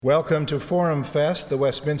Welcome to Forum Fest, the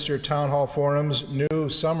Westminster Town Hall Forum's new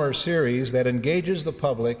summer series that engages the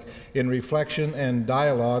public in reflection and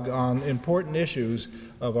dialogue on important issues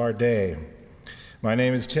of our day. My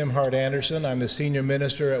name is Tim Hart Anderson. I'm the senior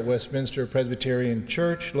minister at Westminster Presbyterian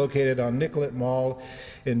Church, located on Nicollet Mall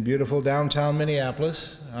in beautiful downtown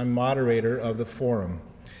Minneapolis. I'm moderator of the forum.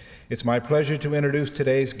 It's my pleasure to introduce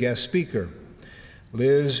today's guest speaker.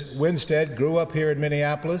 Liz Winstead grew up here in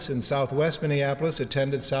Minneapolis, in Southwest Minneapolis,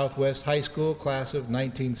 attended Southwest High School, class of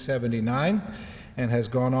 1979, and has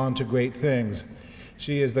gone on to great things.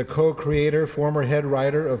 She is the co-creator, former head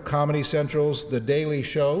writer of Comedy Central's The Daily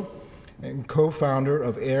Show, and co-founder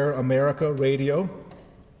of Air America Radio.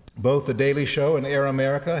 Both The Daily Show and Air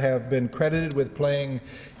America have been credited with playing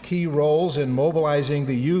key roles in mobilizing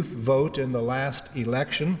the youth vote in the last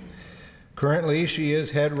election. Currently, she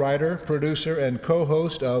is head writer, producer, and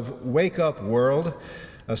co-host of Wake Up World,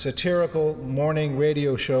 a satirical morning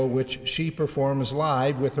radio show which she performs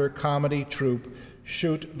live with her comedy troupe,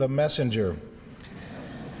 Shoot the Messenger.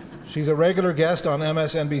 She's a regular guest on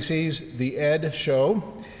MSNBC's The Ed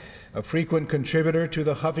Show, a frequent contributor to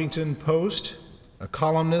the Huffington Post, a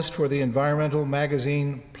columnist for the environmental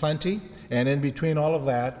magazine Plenty, and in between all of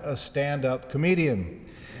that, a stand-up comedian.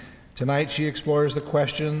 Tonight, she explores the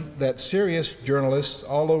question that serious journalists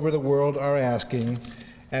all over the world are asking,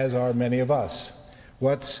 as are many of us.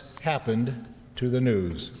 What's happened to the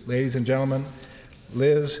news? Ladies and gentlemen,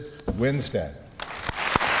 Liz Winstead. Welcome.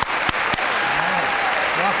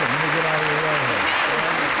 Let me get out of your way here.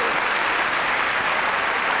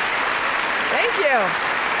 Thank you.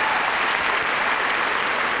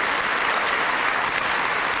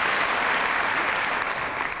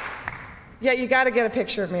 Yeah, you got to get a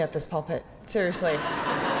picture of me at this pulpit. Seriously.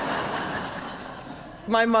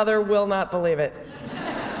 My mother will not believe it,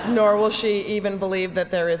 nor will she even believe that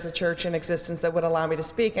there is a church in existence that would allow me to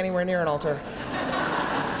speak anywhere near an altar.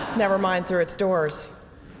 Never mind through its doors.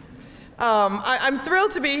 I'm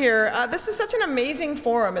thrilled to be here. This is such an amazing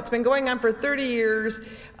forum. It's been going on for 30 years.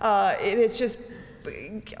 It has just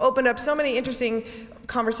opened up so many interesting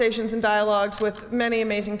conversations and dialogues with many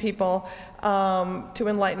amazing people to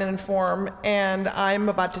enlighten and inform, and I'm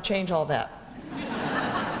about to change all that.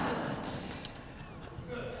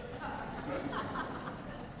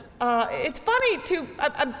 It's funny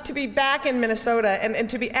to be back in Minnesota and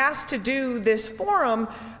to be asked to do this forum,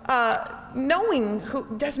 knowing who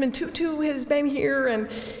Desmond Tutu has been here, and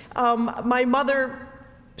my mother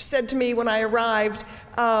said to me when I arrived,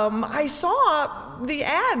 I saw the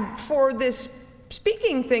ad for this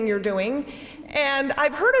speaking thing you're doing, and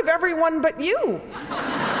I've heard of everyone but you.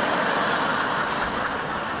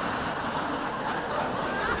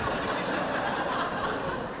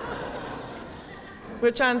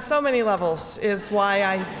 Which on so many levels is why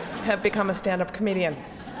I have become a stand-up comedian.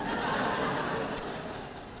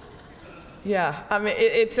 Yeah, I mean,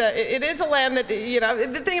 it is a land that, you know,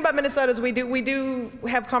 the thing about Minnesota is we do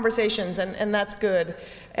have conversations, and that's good.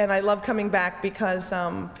 And I love coming back because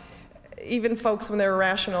even folks, when they're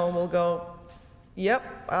irrational, will go, yep,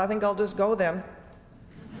 I think I'll just go then.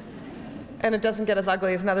 And it doesn't get as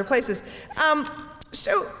ugly as in other places.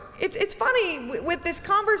 So it's funny, with this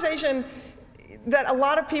conversation that a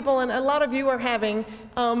lot of people and a lot of you are having,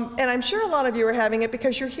 and I'm sure a lot of you are having it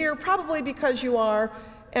because you're here, probably because you are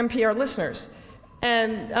NPR listeners.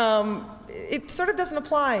 And it sort of doesn't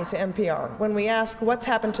apply to NPR. When we ask what's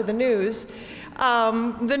happened to the news is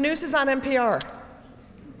on NPR.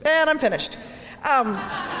 And I'm finished.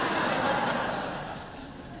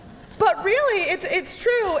 But really, it's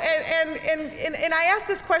true, and I ask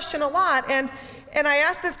this question a lot, and I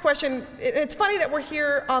ask this question, it's funny that we're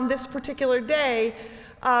here on this particular day,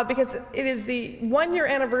 because it is the 1-year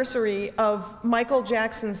anniversary of Michael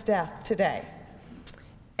Jackson's death today.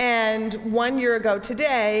 And 1 year ago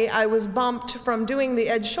today, I was bumped from doing the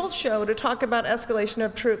Ed Schultz Show to talk about escalation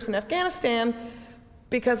of troops in Afghanistan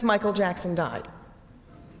because Michael Jackson died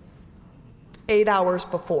 8 hours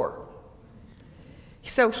before.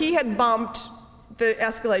 So he had bumped the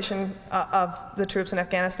escalation of the troops in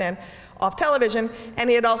Afghanistan off television, and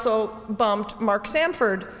he had also bumped Mark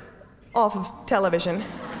Sanford off of television,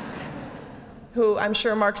 who I'm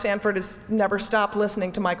sure Mark Sanford has never stopped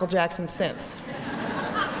listening to Michael Jackson since.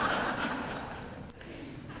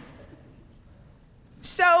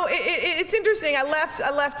 So it's interesting. I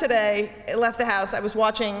left today. I left the house. I was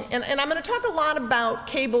watching, and I'm going to talk a lot about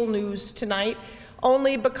cable news tonight,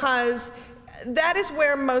 only because that is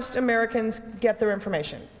where most Americans get their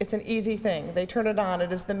information. It's an easy thing. They turn it on.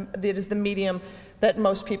 It is the medium that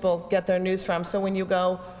most people get their news from. So when you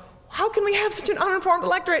go, how can we have such an uninformed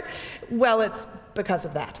electorate? Well, it's because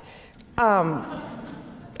of that.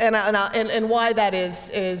 And why that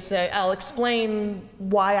is I'll explain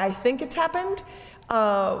why I think it's happened,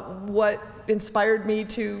 what inspired me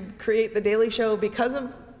to create The Daily Show because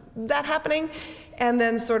of that happening, and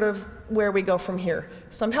then sort of where we go from here.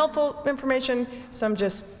 Some helpful information, some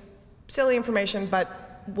just silly information,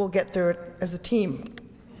 but we'll get through it as a team.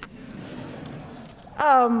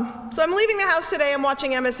 So I'm leaving the house today, I'm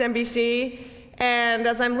watching MSNBC, and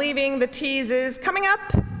as I'm leaving, the tease is coming up.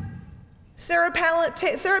 Sarah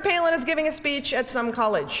Palin is giving a speech at some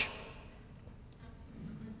college.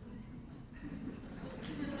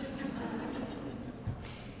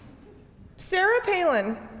 Sarah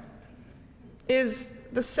Palin is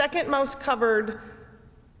the second most covered,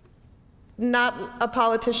 not a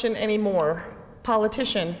politician anymore,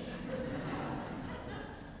 politician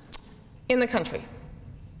in the country.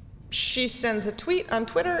 She sends a tweet on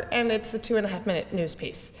Twitter, and it's a 2.5-minute news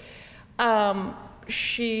piece.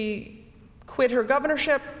 She quit her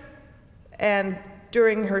governorship, and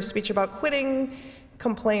during her speech about quitting,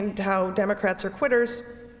 complained how Democrats are quitters.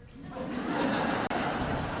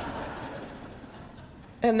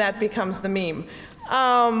 And that becomes the meme.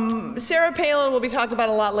 Sarah Palin will be talked about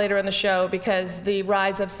a lot later in the show because the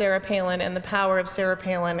rise of Sarah Palin and the power of Sarah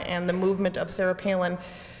Palin and the movement of Sarah Palin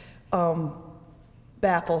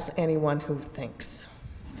baffles anyone who thinks.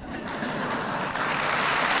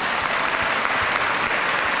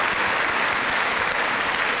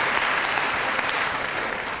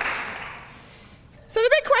 So the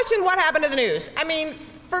big question, what happened to the news? I mean,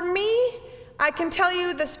 for me, I can tell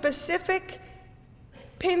you the specific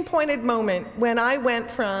pinpointed moment when I went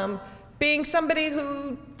from being somebody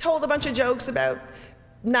who told a bunch of jokes about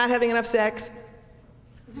not having enough sex,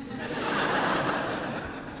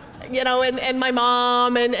 you know, and my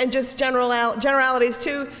mom, and just generalities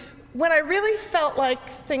too, when I really felt like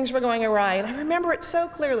things were going awry. And I remember it so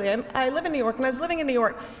clearly. I live in New York, and I was living in New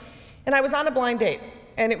York, and I was on a blind date,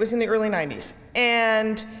 and it was in the early 90s.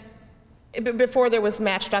 And before there was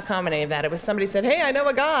Match.com and any of that, it was somebody said, hey, I know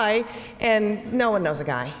a guy, and no one knows a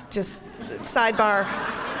guy. Just sidebar,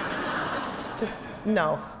 just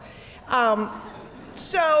no.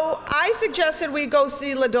 So I suggested we go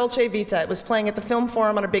see La Dolce Vita. It was playing at the Film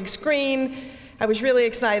Forum on a big screen. I was really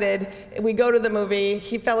excited. We go to the movie.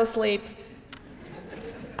 He fell asleep.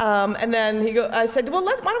 And then I said, well,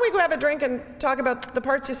 why don't we go have a drink and talk about the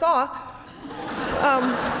parts you saw?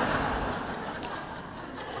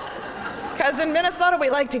 Because in Minnesota, we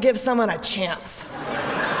like to give someone a chance.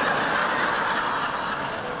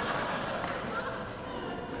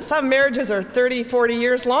 Some marriages are 30, 40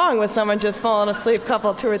 years long with someone just falling asleep 2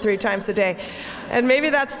 or 3 times a day. And maybe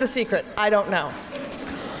that's the secret. I don't know.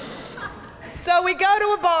 So we go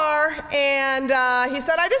to a bar, and he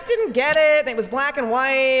said, I just didn't get it. And it was black and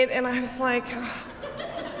white. And I was like, oh.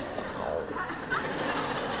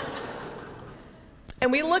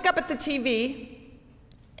 And we look up at the TV,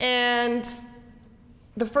 and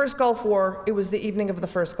the first Gulf War, it was the evening of the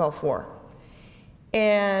first Gulf War.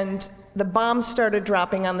 And the bombs started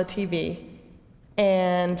dropping on the TV,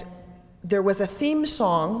 and there was a theme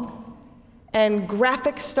song, and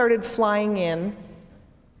graphics started flying in,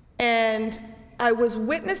 and I was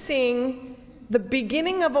witnessing the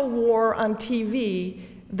beginning of a war on TV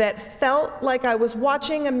that felt like I was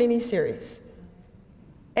watching a miniseries.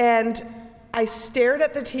 And I stared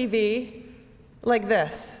at the TV like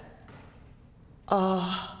this.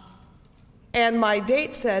 And my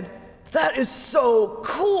date said, that is so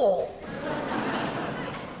cool.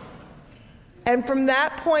 And from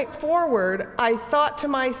that point forward, I thought to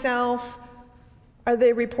myself, are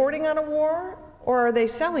they reporting on a war, or are they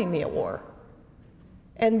selling me a war?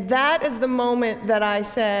 And that is the moment that I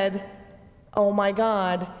said, oh my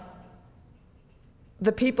God,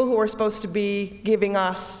 the people who are supposed to be giving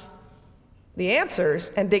us the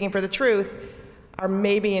answers and digging for the truth are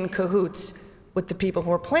maybe in cahoots with the people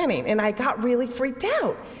who are planning. And I got really freaked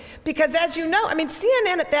out. Because as you know, I mean,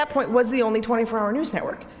 CNN at that point was the only 24-hour news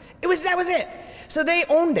network. That was it. So they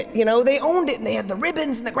owned it, you know, they owned it, and they had the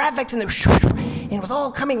ribbons and the graphics, and it was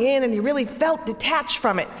all coming in, and you really felt detached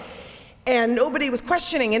from it. And nobody was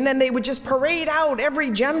questioning, and then they would just parade out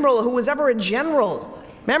every general who was ever a general.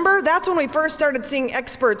 Remember? That's when we first started seeing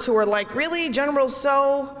experts who were like, really, General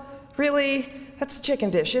So? Really? That's a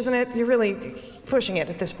chicken dish, isn't it? You're really pushing it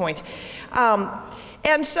at this point.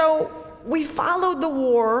 And so we followed the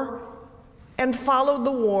war, and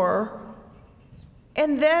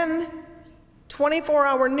then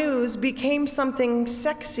 24-hour news became something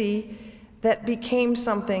sexy that became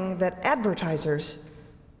something that advertisers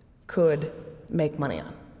could make money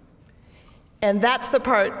on. And that's the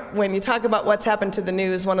part, when you talk about what's happened to the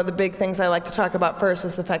news, one of the big things I like to talk about first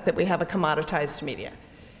is the fact that we have a commoditized media.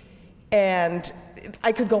 And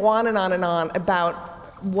I could go on and on and on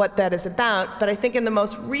about what that is about, but I think in the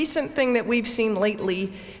most recent thing that we've seen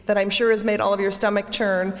lately that I'm sure has made all of your stomach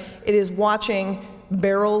churn, it is watching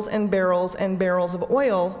barrels and barrels and barrels of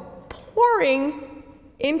oil pouring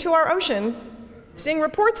into our ocean, seeing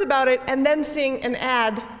reports about it, and then seeing an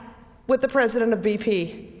ad with the president of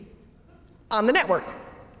BP on the network.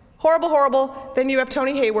 Horrible, horrible. Then you have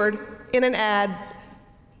Tony Hayward in an ad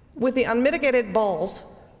with the unmitigated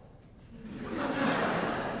balls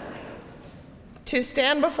to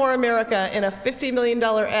stand before America in a $50 million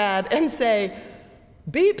ad and say,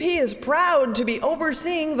 BP is proud to be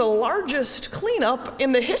overseeing the largest cleanup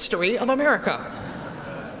in the history of America.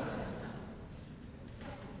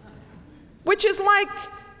 Which is like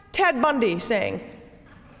Ted Bundy saying,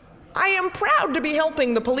 I am proud to be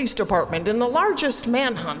helping the police department in the largest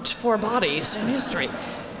manhunt for bodies in history.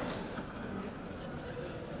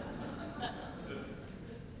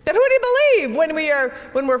 But who do you believe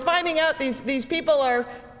when we're finding out these people are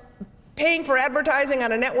paying for advertising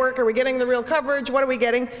on a network? Are we getting the real coverage? What are we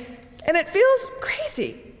getting? And it feels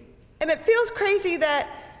crazy. And it feels crazy that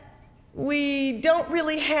we don't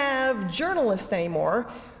really have journalists anymore.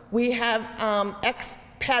 We have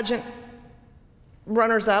ex-pageant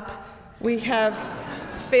runners-up. We have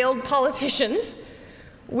failed politicians.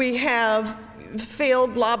 We have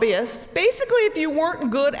failed lobbyists. Basically, if you weren't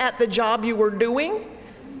good at the job you were doing,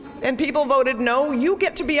 and people voted no, you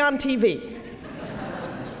get to be on TV.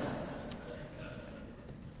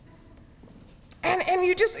 And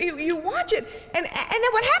you watch it. And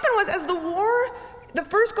then what happened was, as the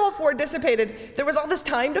first Gulf War dissipated, there was all this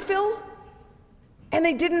time to fill, and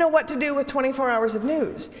they didn't know what to do with 24 hours of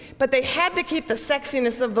news. But they had to keep the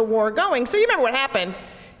sexiness of the war going. So you remember what happened?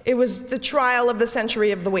 It was the trial of the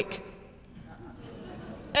century of the week.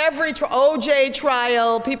 Every OJ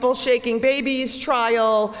trial, people shaking babies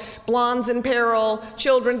trial, blondes in peril,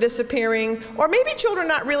 children disappearing, or maybe children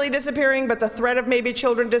not really disappearing, but the threat of maybe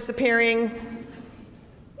children disappearing,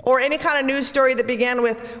 or any kind of news story that began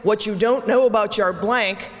with, what you don't know about your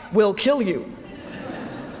blank will kill you.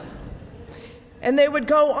 And they would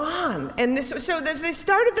go on. And they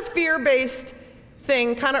started the fear-based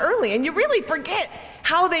thing kind of early, and you really forget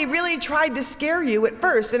how they really tried to scare you at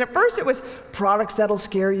first. And at first it was products that'll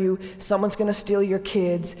scare you, someone's gonna steal your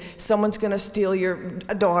kids, someone's gonna steal your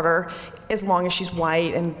daughter, as long as she's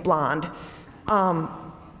white and blonde.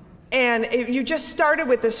 You just started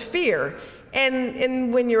with this fear.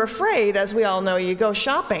 And when you're afraid, as we all know, you go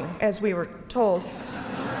shopping, as we were told,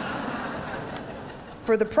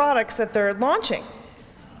 for the products that they're launching.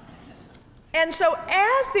 And so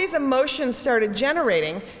as these emotions started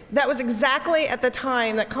generating, that was exactly at the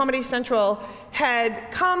time that Comedy Central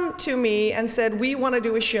had come to me and said, we want to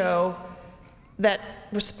do a show that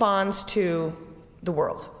responds to the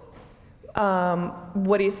world.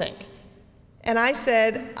 What do you think? And I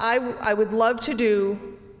said, I would love to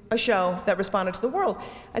do a show that responded to the world.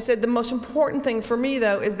 I said, the most important thing for me,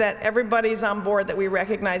 though, is that everybody's on board, that we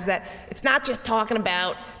recognize that it's not just talking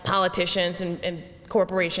about politicians and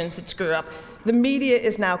corporations that screw up. The media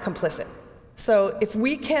is now complicit. So if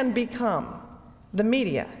we can become the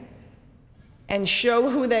media and show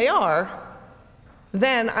who they are,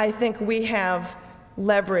 then I think we have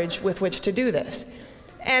leverage with which to do this.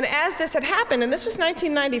 And as this had happened, and this was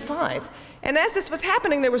 1995, and as this was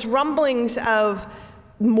happening, there was rumblings of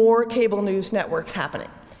more cable news networks happening.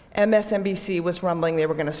 MSNBC was rumbling they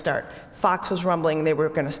were going to start. Fox was rumbling they were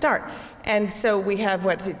going to start. And so we have,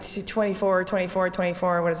 what, 24,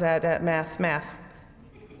 what is that, math?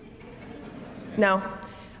 No? All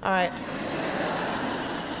right.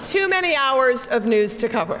 Too many hours of news to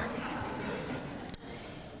cover.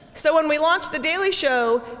 So when we launched The Daily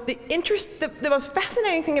Show, the most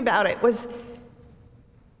fascinating thing about it was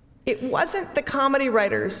it wasn't the comedy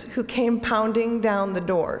writers who came pounding down the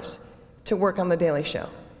doors to work on The Daily Show.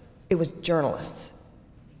 It was journalists.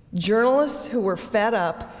 Journalists who were fed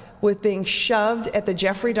up with being shoved at the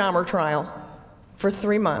Jeffrey Dahmer trial for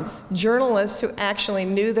 3 months. Journalists who actually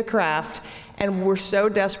knew the craft and were so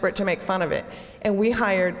desperate to make fun of it. And we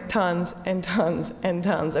hired tons and tons and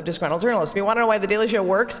tons of disgruntled journalists. If you want to know why The Daily Show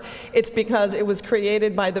works, it's because it was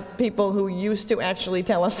created by the people who used to actually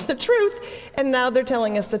tell us the truth, and now they're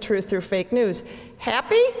telling us the truth through fake news.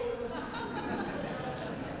 Happy?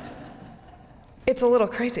 It's a little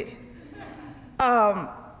crazy.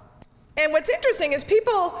 And what's interesting is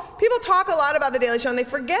people talk a lot about The Daily Show, and they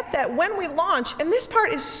forget that when we launched, and this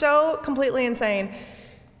part is so completely insane,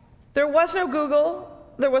 there was no Google,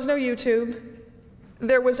 there was no YouTube,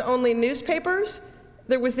 there was only newspapers,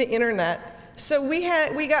 there was the internet. So we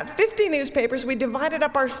got 50 newspapers, we divided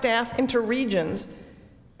up our staff into regions,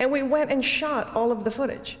 and we went and shot all of the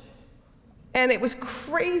footage. And it was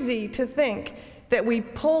crazy to think that we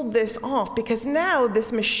pulled this off, because now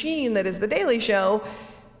this machine that is The Daily Show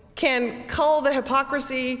can cull the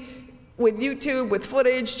hypocrisy with YouTube, with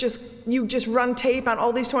footage. You just run tape on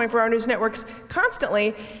all these 24-hour news networks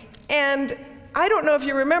constantly. And I don't know if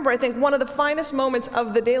you remember, I think one of the finest moments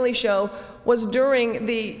of The Daily Show was during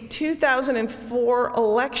the 2004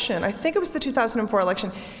 election. I think it was the 2004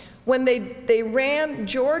 election, when they ran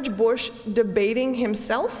George Bush debating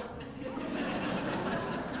himself.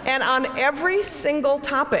 And on every single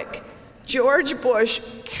topic, George Bush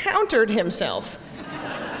countered himself.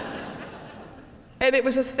 And it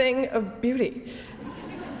was a thing of beauty.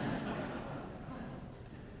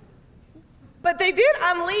 But they did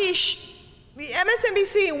unleash, the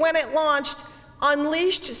MSNBC, when it launched,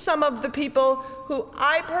 unleashed some of the people who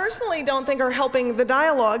I personally don't think are helping the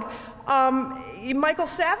dialogue. Michael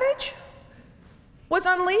Savage was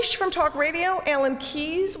unleashed from talk radio. Alan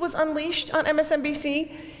Keyes was unleashed on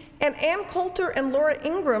MSNBC. And Ann Coulter and Laura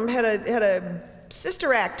Ingraham had a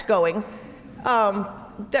sister act going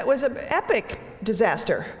that was an epic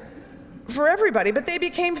disaster for everybody, but they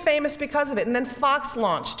became famous because of it. And then Fox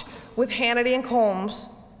launched with Hannity and Colmes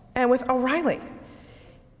and with O'Reilly.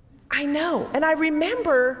 I know, and I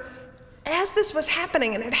remember as this was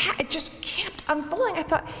happening, and it just kept unfolding, I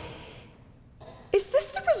thought, is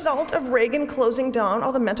this the result of Reagan closing down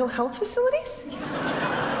all the mental health facilities?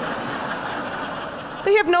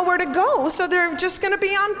 They have nowhere to go, so they're just going to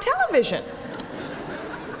be on television.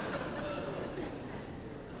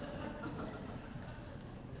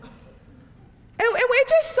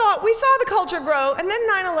 And we saw the culture grow, and then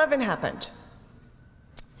 9/11 happened.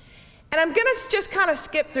 And I'm going to just kind of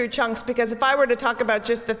skip through chunks, because if I were to talk about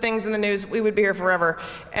just the things in the news, we would be here forever,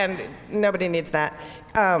 and nobody needs that,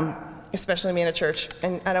 especially me in a church.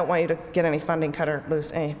 And I don't want you to get any funding cut or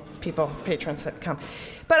lose any patrons that come.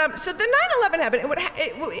 But so the 9/11 happened.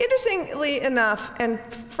 Interestingly enough, and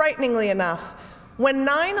frighteningly enough, when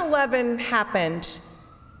 9/11 happened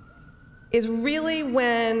is really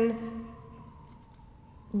when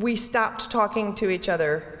we stopped talking to each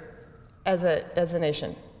other as a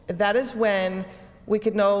nation. That is when we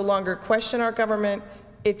could no longer question our government.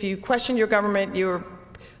 If you questioned your government, you were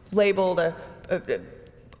labeled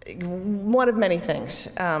one of many things,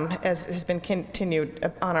 as has been continued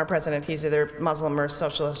on our president. He's either Muslim or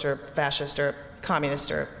socialist or fascist or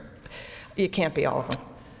communist, or you can't be all of them.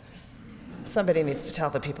 Somebody needs to tell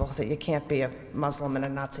the people that you can't be a Muslim and a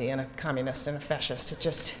Nazi and a communist and a fascist.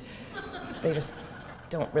 They just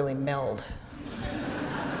don't really meld.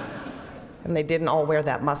 And they didn't all wear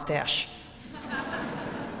that mustache.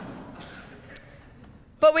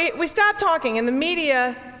 But we stopped talking, and the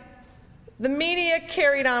media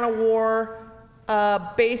carried on a war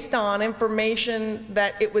based on information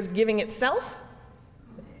that it was giving itself.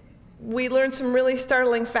 We learned some really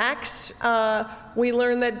startling facts. We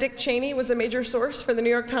learned that Dick Cheney was a major source for the New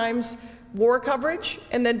York Times war coverage,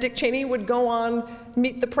 and then Dick Cheney would go on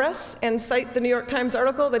Meet the Press and cite the New York Times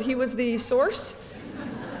article that he was the source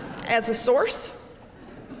as a source.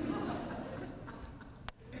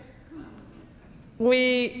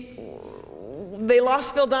 They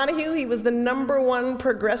lost Phil Donahue. He was the #1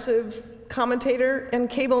 progressive commentator in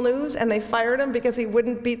cable news, and they fired him because he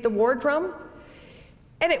wouldn't beat the war drum.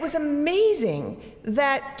 And it was amazing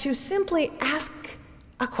that to simply ask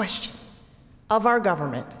a question of our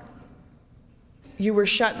government, you were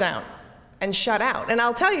shut down and shut out. And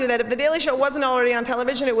I'll tell you that if The Daily Show wasn't already on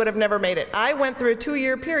television, it would have never made it. I went through a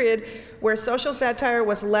 2-year period where social satire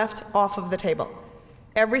was left off of the table.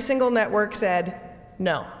 Every single network said,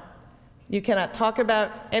 no, you cannot talk about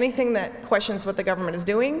anything that questions what the government is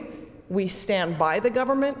doing. We stand by the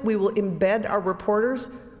government. We will embed our reporters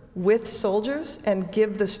with soldiers and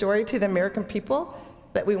give the story to the American people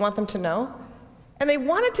that we want them to know. And they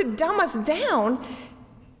wanted to dumb us down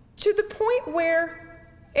to the point where,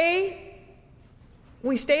 A,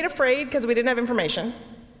 we stayed afraid because we didn't have information,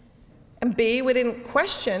 and B, we didn't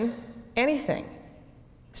question anything.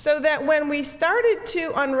 So that when we started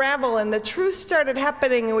to unravel and the truth started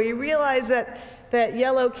happening, and we realized that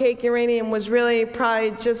yellow cake uranium was really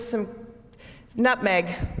probably just some nutmeg,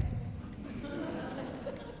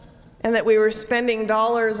 and that we were spending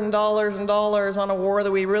dollars and dollars and dollars on a war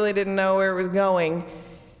that we really didn't know where it was going,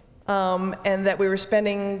 and that we were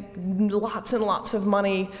spending lots and lots of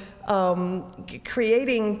money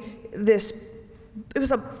creating this,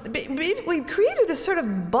 we created this sort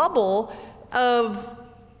of bubble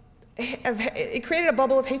it created a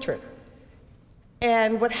bubble of hatred.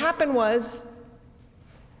 And what happened was,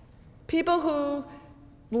 people who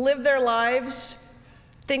lived their lives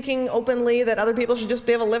thinking openly that other people should just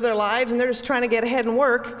be able to live their lives and they're just trying to get ahead and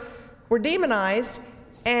work were demonized,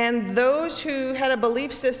 and those who had a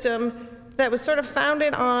belief system that was sort of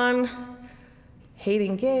founded on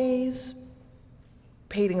hating gays,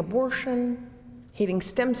 hating abortion, hating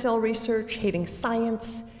stem cell research, hating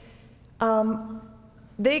science,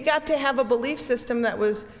 they got to have a belief system that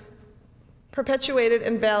was perpetuated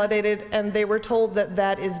and validated, and they were told that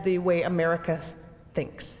that is the way America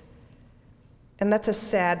thinks. And that's a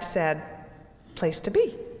sad, sad place to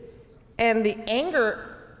be. And the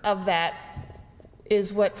anger of that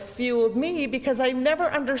is what fueled me, because I never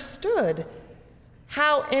understood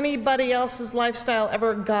how anybody else's lifestyle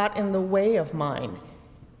ever got in the way of mine.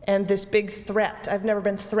 And this big threat. I've never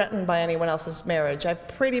been threatened by anyone else's marriage. I've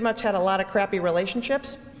pretty much had a lot of crappy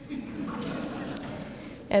relationships.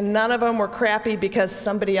 And none of them were crappy because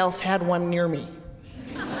somebody else had one near me.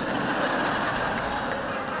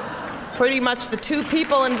 Pretty much the two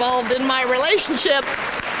people involved in my relationship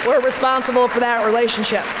were responsible for that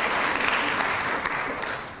relationship.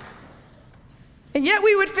 And yet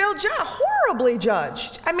we would feel horribly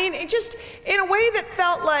judged. I mean, it just in a way that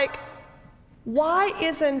felt like, why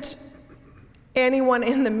isn't anyone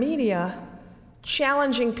in the media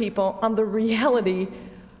challenging people on the reality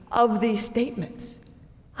of these statements?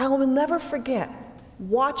 I will never forget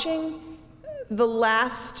watching the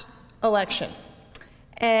last election,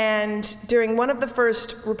 and during one of the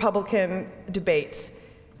first Republican debates,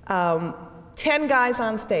 10 guys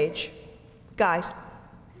on stage, guys.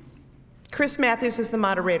 Chris Matthews is the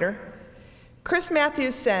moderator. Chris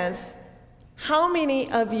Matthews says, "How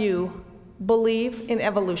many of you believe in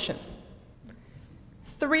evolution?"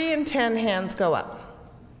 3 in 10 hands go up.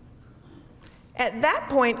 At that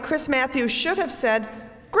point, Chris Matthews should have said,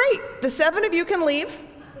 "Great, the 7 of you can leave,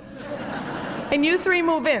 and you 3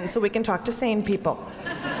 move in so we can talk to sane people."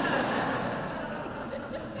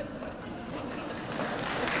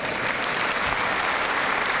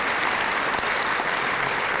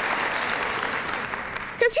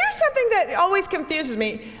 Because here's something that always confuses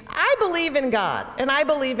me. I believe in God, and I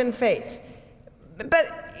believe in faith. But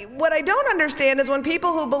what I don't understand is when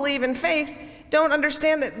people who believe in faith don't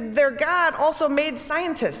understand that their God also made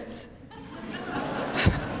scientists.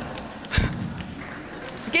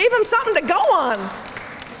 Gave them something to go on.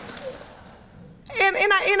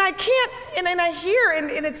 And I can't, and I hear,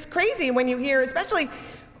 and it's crazy when you hear, especially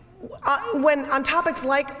when on topics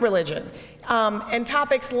like religion, and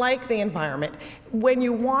topics like the environment, when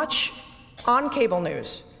you watch on cable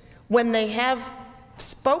news, when they have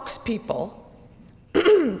spokespeople,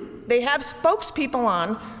 they have spokespeople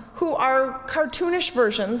on who are cartoonish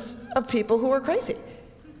versions of people who are crazy.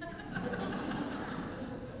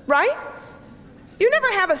 Right? You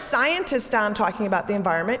never have a scientist on talking about the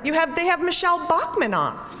environment. They have Michelle Bachmann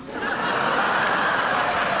on.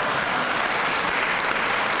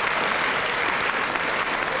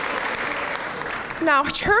 Now,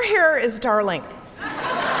 her hair is darling.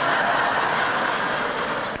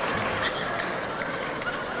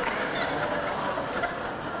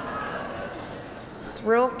 It's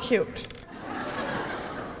real cute.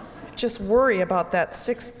 I just worry about that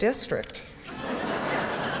 6th district.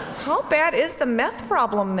 How bad is the meth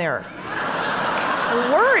problem there? I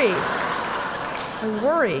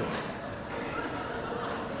worry.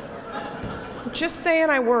 I'm just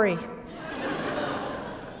saying, I worry.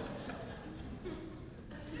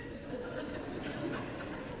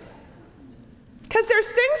 Because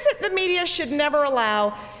there's things that the media should never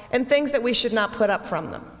allow and things that we should not put up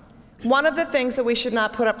from them. One of the things that we should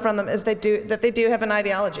not put up from them is that they do have an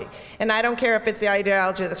ideology. And I don't care if it's the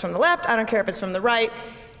ideology that's from the left, I don't care if it's from the right.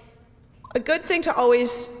 A good thing to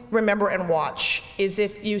always remember and watch is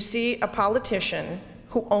if you see a politician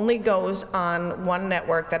who only goes on one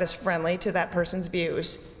network that is friendly to that person's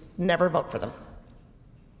views, never vote for them.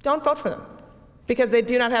 Don't vote for them, because they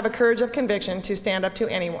do not have a courage of conviction to stand up to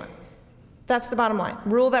anyone. That's the bottom line.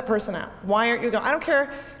 Rule that person out. Why aren't you going? I don't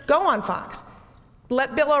care. Go on Fox.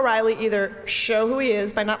 Let Bill O'Reilly either show who he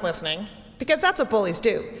is by not listening, because that's what bullies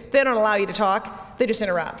do. They don't allow you to talk. They just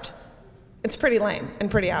interrupt. It's pretty lame and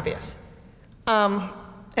pretty obvious.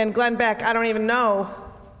 And Glenn Beck, I don't even know.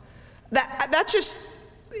 That's just,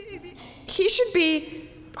 he should be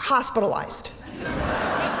hospitalized.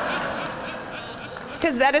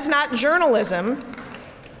 Because that is not journalism.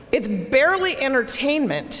 It's barely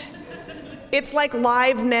entertainment. It's like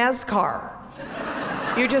live NASCAR.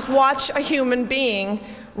 You just watch a human being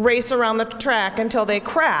race around the track until they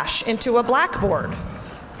crash into a blackboard.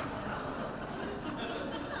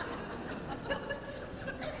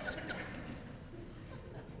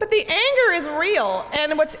 But the anger is real. real.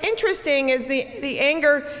 And what's interesting is the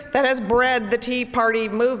anger that has bred the Tea Party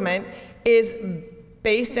movement is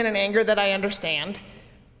based in an anger that I understand,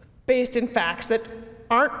 based in facts that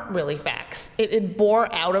aren't really facts. It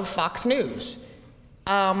bore out of Fox News.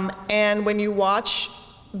 And when you watch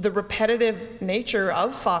the repetitive nature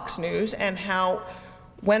of Fox News and how,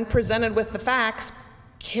 when presented with the facts,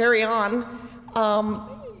 carry on,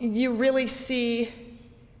 you really see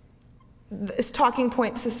this talking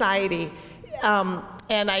point society.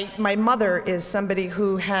 And my mother is somebody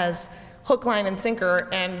who has hook, line, and sinker,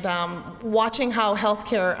 and watching how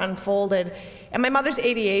healthcare unfolded. And my mother's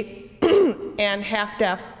 88 and half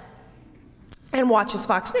deaf and watches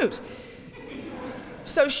Fox News.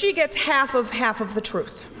 So she gets half of the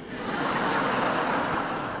truth.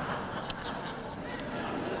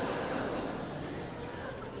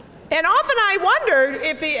 And often I wondered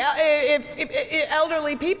if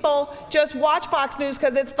elderly people just watch Fox News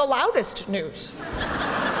because it's the loudest news.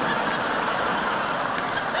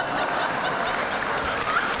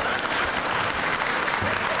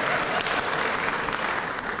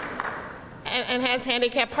 and has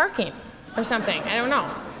handicapped parking or something. I don't know.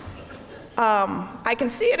 I can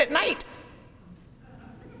see it at night.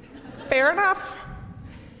 Fair enough.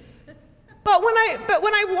 But when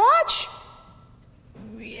I watch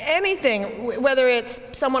anything, whether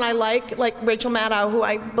it's someone I like Rachel Maddow, who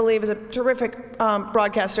I believe is a terrific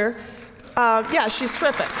broadcaster, yeah, she's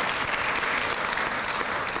terrific,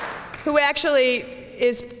 who actually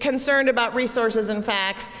is concerned about resources and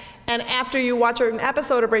facts. And after you watch an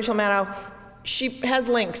episode of Rachel Maddow, she has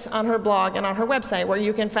links on her blog and on her website where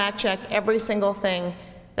you can fact check every single thing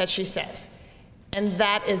that she says. And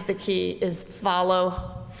that is the key, is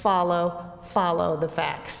follow the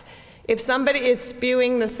facts. If somebody is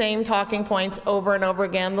spewing the same talking points over and over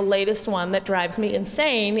again, the latest one that drives me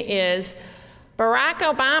insane is Barack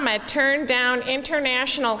Obama turned down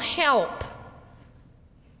international help.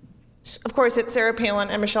 Of course, it's Sarah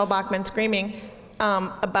Palin and Michelle Bachmann screaming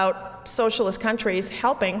about socialist countries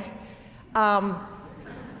helping. But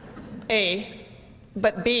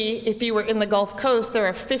B, if you were in the Gulf Coast, there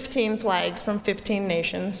are 15 flags from 15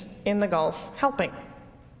 nations in the Gulf helping.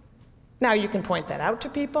 Now, you can point that out to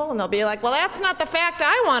people, and they'll be like, well, that's not the fact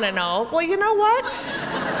I want to know. Well, you know what?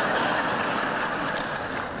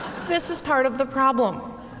 This is part of the problem.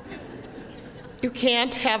 You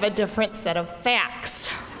can't have a different set of facts.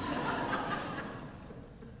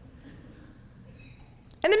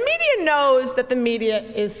 And the media knows that the media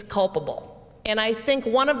is culpable. And I think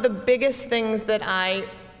one of the biggest things that I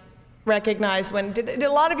recognized when, did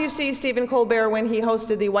a lot of you see Stephen Colbert when he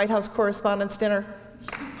hosted the White House Correspondents' Dinner?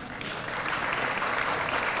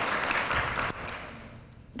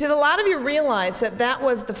 Did a lot of you realize that that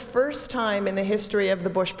was the first time in the history of the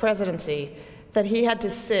Bush presidency that he had to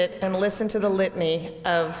sit and listen to the litany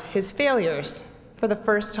of his failures for the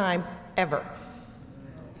first time ever?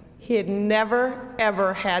 He had never,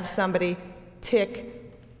 ever had somebody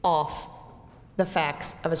tick off the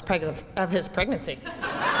facts of his pregnancy.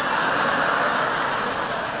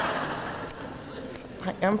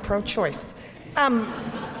 I am pro-choice.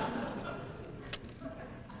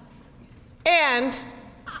 And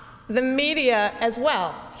the media as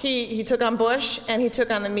well. He took on Bush and he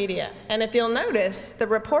took on the media. And if you'll notice, the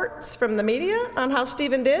reports from the media on how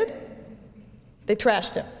Stephen did, they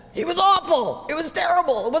trashed him. He was awful. It was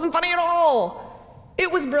terrible. It wasn't funny at all. It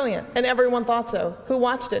was brilliant, and everyone thought so, who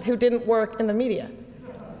watched it, who didn't work in the media.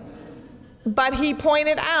 But he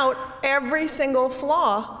pointed out every single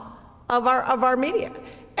flaw of our media.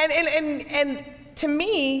 And to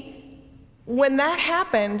me, when that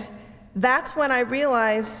happened, that's when I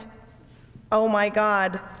realized, oh my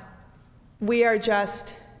God, we're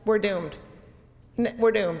doomed.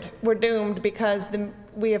 We're doomed. We're doomed because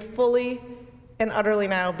we have fully and utterly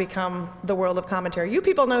now become the world of commentary. You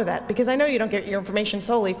people know that, because I know you don't get your information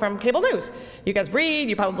solely from cable news. You guys read,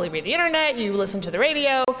 you probably read the internet, you listen to the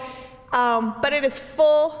radio, but it is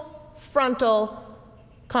full frontal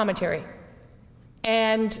commentary.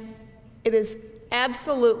 And it is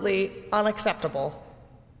absolutely unacceptable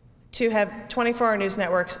to have 24-hour news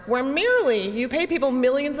networks where merely you pay people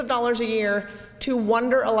millions of dollars a year to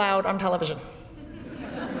wonder aloud on television.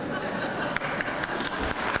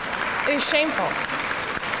 It is shameful.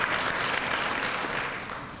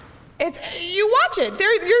 You watch it.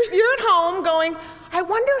 You're at home going, I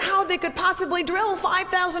wonder how they could possibly drill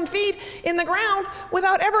 5,000 feet in the ground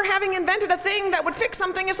without ever having invented a thing that would fix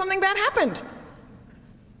something if something bad happened.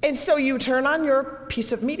 And so you turn on your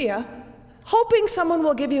piece of media, hoping someone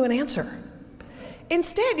will give you an answer.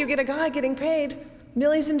 Instead, you get a guy getting paid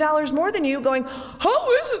millions of dollars more than you going,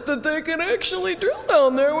 how is it that they can actually drill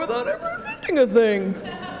down there without ever inventing inventing a thing.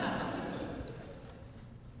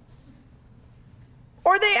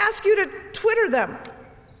 Or they ask you to Twitter them.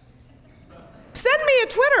 Send me a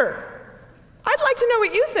Twitter. I'd like to know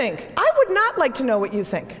what you think. I would not like to know what you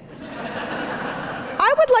think.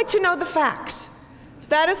 I would like to know the facts.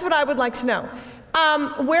 That is what I would like to know.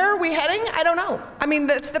 Where are we heading? I don't know. I mean,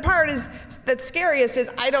 that's the part that's scariest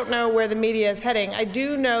is I don't know where the media is heading. I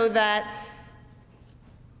do know that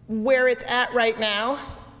where it's at right now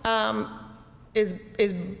is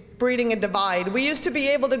breeding a divide. We used to be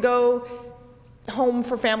able to go home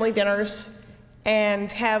for family dinners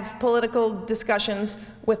and have political discussions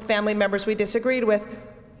with family members we disagreed with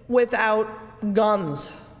without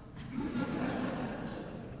guns.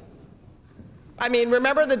 I mean,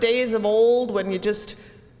 remember the days of old when you just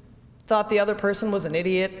thought the other person was an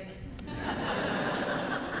idiot?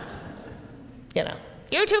 You know,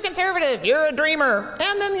 you're too conservative, you're a dreamer,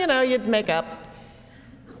 and then, you know, you'd make up.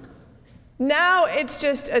 Now it's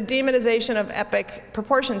just a demonization of epic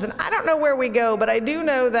proportions, and I don't know where we go, but I do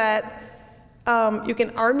know that you can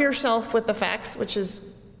arm yourself with the facts, which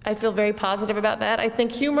is, I feel very positive about that. I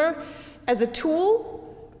think humor as a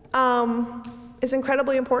tool is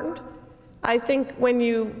incredibly important. I think when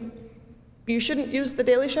you shouldn't use The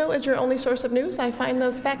Daily Show as your only source of news. I find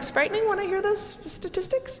those facts frightening when I hear those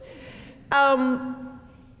statistics. But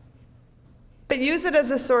use it as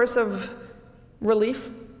a source of relief.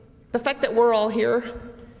 The fact that we're all here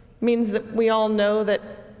means that we all know that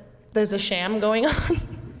there's a sham going on.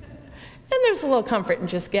 And there's a little comfort in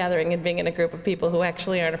just gathering and being in a group of people who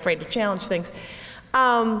actually aren't afraid to challenge things.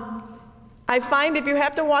 I find if you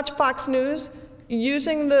have to watch Fox News,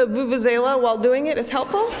 using the vuvuzela while doing it is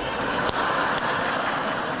helpful.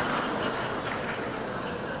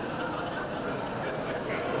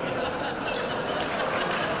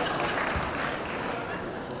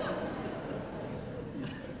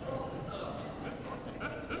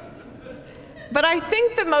 But I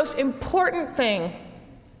think the most important thing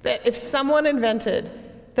that if someone invented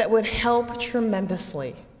that would help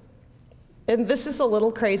tremendously, and this is a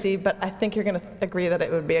little crazy, but I think you're going to agree that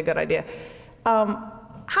it would be a good idea. How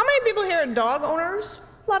many people here are dog owners?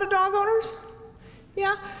 A lot of dog owners?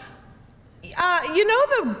 Yeah? You know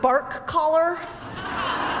the bark collar?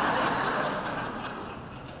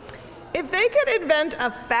 If they could invent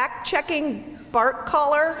a fact-checking bark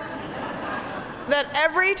collar that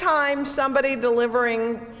every time somebody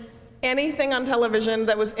delivering anything on television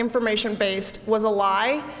that was information-based was a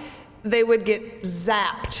lie, they would get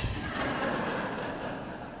zapped.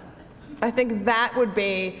 I think that would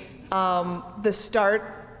be the start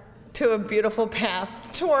to a beautiful path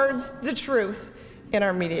towards the truth in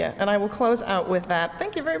our media. And I will close out with that.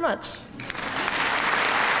 Thank you very much.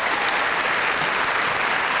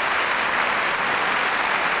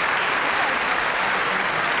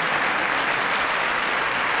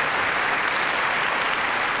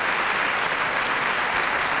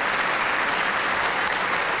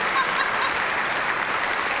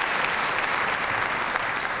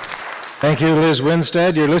 Thank you, Liz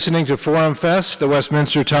Winstead. You're listening to Forum Fest, the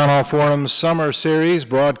Westminster Town Hall Forum's summer series,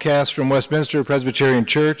 broadcast from Westminster Presbyterian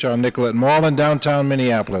Church on Nicollet Mall in downtown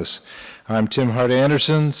Minneapolis. I'm Tim Hart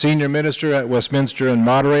Anderson, Senior Minister at Westminster and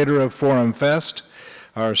moderator of Forum Fest.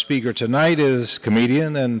 Our speaker tonight is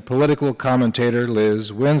comedian and political commentator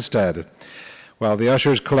Liz Winstead. While the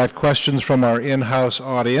ushers collect questions from our in-house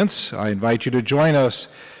audience, I invite you to join us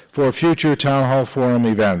for future Town Hall Forum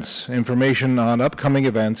events. Information on upcoming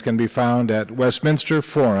events can be found at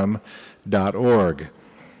westminsterforum.org.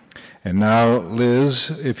 And now,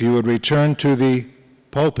 Liz, if you would return to the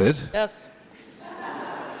pulpit. Yes.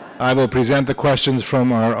 I will present the questions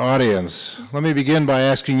from our audience. Let me begin by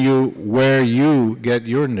asking you where you get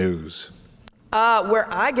your news.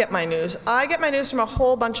 Where I get my news? I get my news from a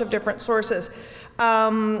whole bunch of different sources.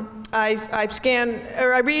 I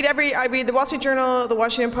read the Wall Street Journal, the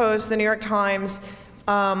Washington Post, the New York Times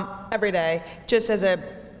every day, just as a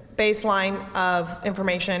baseline of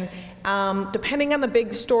information. Depending on the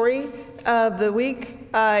big story of the week,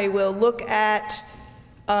 I will look at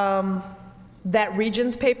that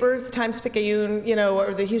region's papers, the Times-Picayune,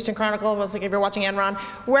 or the Houston Chronicle, if you're watching Enron.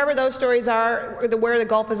 Wherever those stories are, where the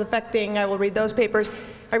Gulf is affecting, I will read those papers.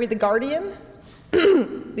 I read The Guardian,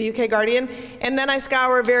 the UK Guardian, and then I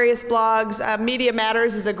scour various blogs. Media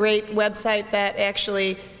Matters is a great website that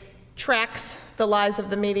actually tracks the lies of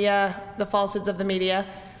the media, the falsehoods of the media.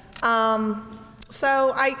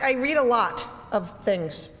 So I read a lot of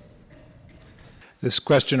things. This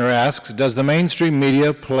questioner asks, does the mainstream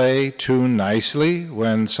media play too nicely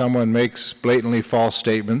when someone makes blatantly false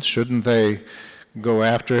statements? Shouldn't they go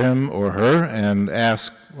after him or her and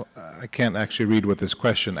ask I can't actually read what this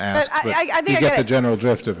question asks, but I think you I get get the it. general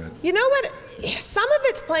drift of it. You know what? Some of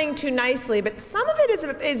it's playing too nicely, but some of it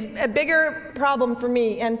is a bigger problem for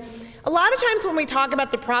me. And a lot of times when we talk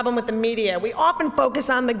about the problem with the media, we often focus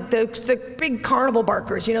on the big carnival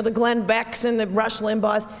barkers, you know, the Glenn Becks and the Rush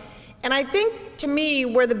Limbaughs. And I think, to me,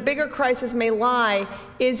 where the bigger crisis may lie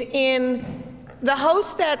is in the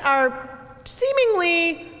hosts that are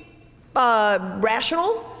seemingly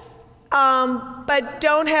rational, but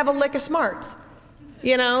don't have a lick of smarts.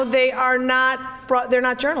 You know, they're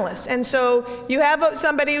not journalists. And so you have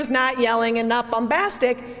somebody who's not yelling and not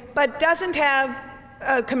bombastic, but doesn't have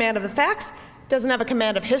a command of the facts, doesn't have a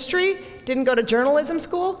command of history, didn't go to journalism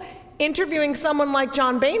school, interviewing someone like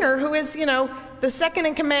John Boehner, who is, you know, the second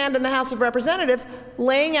in command in the House of Representatives,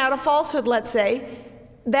 laying out a falsehood, let's say.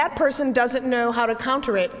 That person doesn't know how to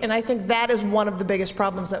counter it, and I think that is one of the biggest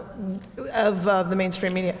problems of the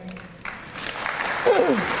mainstream media.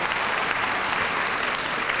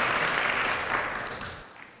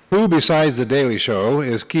 Who besides The Daily Show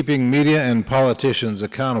is keeping media and politicians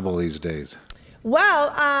accountable these days?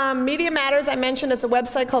 Well, Media Matters, I mentioned, it's a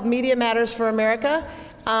website called Media Matters for America.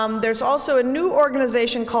 There's also a new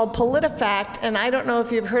organization called PolitiFact, and I don't know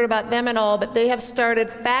if you've heard about them at all, but they have started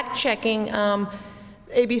fact-checking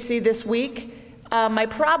ABC This Week. My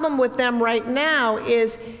problem with them right now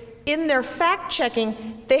is in their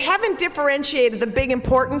fact-checking, they haven't differentiated the big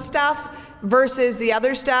important stuff versus the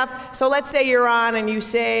other stuff. So let's say you're on and you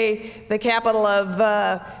say the capital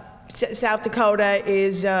of South Dakota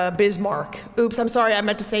is Bismarck. Oops, I'm sorry, I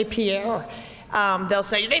meant to say Pierre. They'll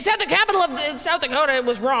say, they said the capital of South Dakota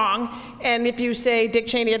was wrong. And if you say Dick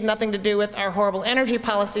Cheney had nothing to do with our horrible energy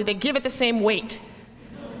policy, they give it the same weight.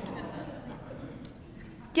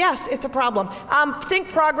 Yes, it's a problem. Think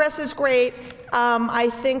progress is great. I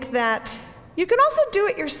think that you can also do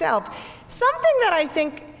it yourself. Something that I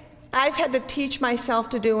think I've had to teach myself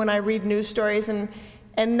to do when I read news stories, and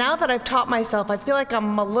now that I've taught myself, I feel like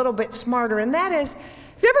I'm a little bit smarter, and that is,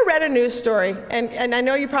 have you ever read a news story, and I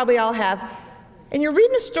know you probably all have, and you're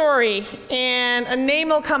reading a story, and a name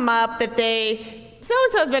will come up that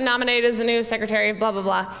so-and-so's been nominated as the new secretary of blah, blah,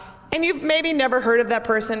 blah, and you've maybe never heard of that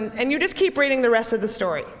person, and you just keep reading the rest of the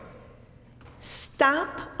story.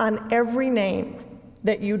 Stop on every name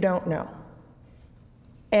that you don't know.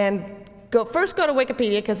 And first go to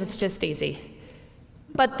Wikipedia, because it's just easy.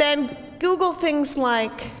 But then Google things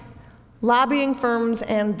like lobbying firms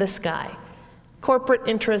and this guy, corporate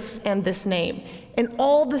interests and this name. And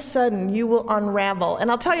all of a sudden, you will unravel. And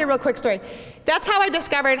I'll tell you a real quick story. That's how I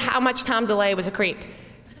discovered how much Tom DeLay was a creep.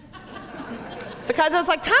 Because I was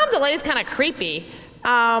like, Tom DeLay is kind of creepy.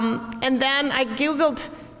 And then I Googled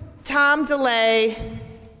Tom DeLay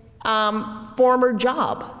former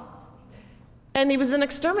job. And he was an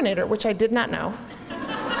exterminator, which I did not know.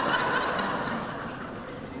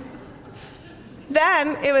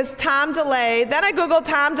 Then it was Tom DeLay. Then I Googled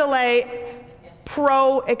Tom DeLay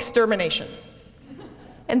pro-extermination.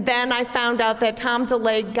 And then I found out that Tom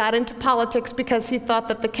DeLay got into politics because he thought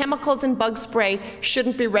that the chemicals in bug spray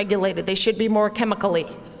shouldn't be regulated. They should be more chemical-y.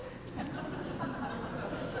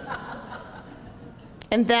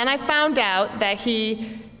 And then I found out that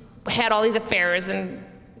he had all these affairs, and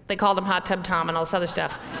they called him Hot Tub Tom and all this other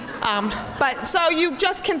stuff. But so you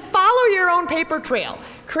just can follow your own paper trail,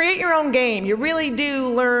 create your own game. You really do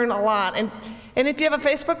learn a lot. And if you have a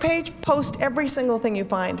Facebook page, post every single thing you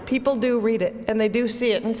find. People do read it, and they do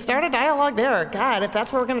see it. And start a dialogue there. God, if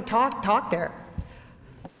that's where we're going to talk there.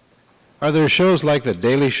 Are there shows like The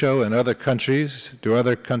Daily Show in other countries? Do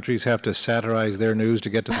other countries have to satirize their news to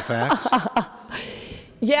get to the facts?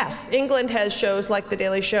 Yes, England has shows like The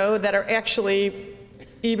Daily Show that are actually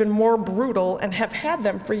even more brutal and have had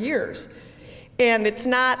them for years. And it's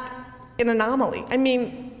not an anomaly. I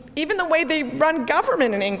mean, even the way they run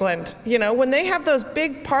government in England, you know, when they have those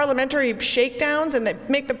big parliamentary shakedowns and they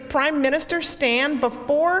make the prime minister stand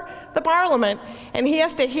before the parliament and he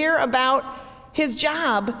has to hear about his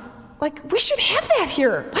job, like, we should have that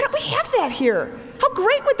here. Why don't we have that here? How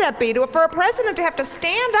great would that be for a president to have to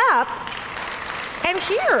stand up and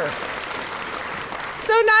hear?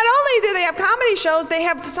 So not only do they have comedy shows, they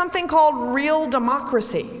have something called Real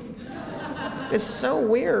Democracy. It's so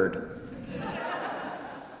weird.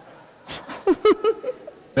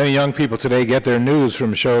 Many young people today get their news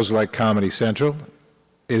from shows like Comedy Central.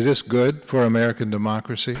 Is this good for American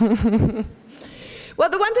democracy? Well,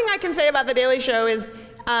 the one thing I can say about The Daily Show is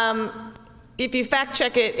if you fact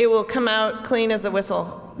check it, it will come out clean as a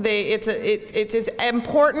whistle. It's as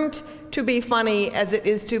important to be funny as it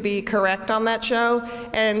is to be correct on that show,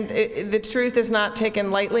 and the truth is not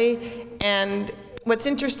taken lightly. And what's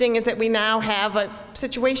interesting is that we now have a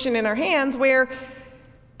situation in our hands where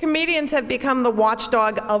comedians have become the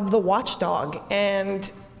watchdog of the watchdog,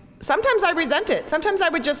 and sometimes I resent it. Sometimes I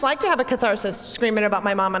would just like to have a catharsis screaming about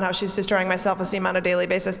my mom and how she's destroying my self-esteem on a daily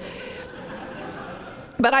basis.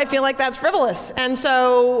 But I feel like that's frivolous. And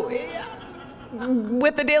so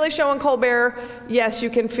with The Daily Show and Colbert, yes, you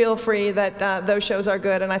can feel free that those shows are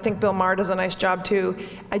good, and I think Bill Maher does a nice job too.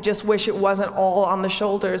 I just wish it wasn't all on the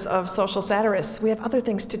shoulders of social satirists. We have other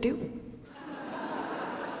things to do.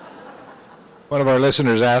 One of our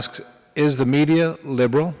listeners asks, is the media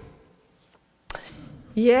liberal?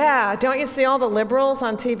 Yeah, don't you see all the liberals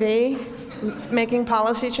on TV making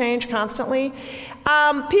policy change constantly?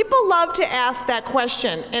 People love to ask that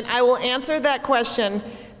question, and I will answer that question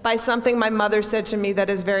by something my mother said to me that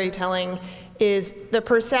is very telling, is the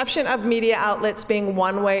perception of media outlets being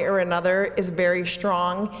one way or another is very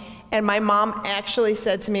strong. And my mom actually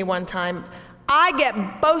said to me one time, I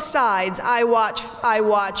get both sides. I watch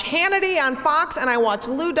Hannity on Fox and I watch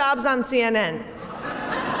Lou Dobbs on CNN.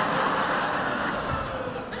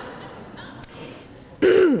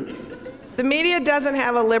 The media doesn't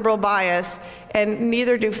have a liberal bias, and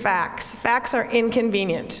neither do facts. Facts are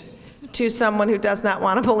inconvenient to someone who does not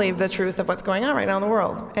want to believe the truth of what's going on right now in the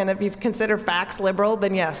world. And if you consider facts liberal,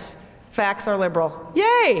 then yes, facts are liberal.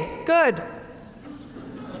 Yay, good.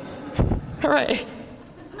 All right.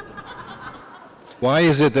 Why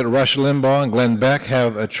is it that Rush Limbaugh and Glenn Beck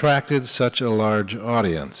have attracted such a large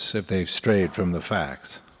audience if they've strayed from the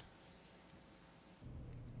facts?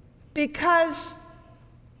 Because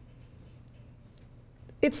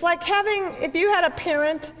it's like having, if you had a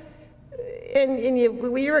parent and when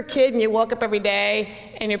you were a kid and you woke up every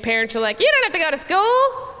day and your parents are like, you don't have to go to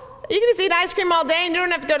school. You can just eat ice cream all day and you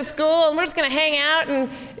don't have to go to school, and we're just going to hang out and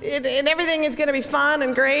everything is going to be fun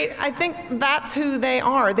and great. I think that's who they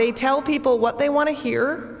are. They tell people what they want to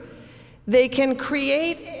hear. They can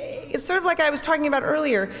create, it's sort of like I was talking about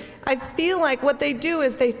earlier. I feel like what they do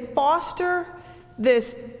is they foster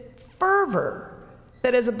this fervor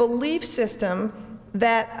that is a belief system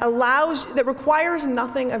that requires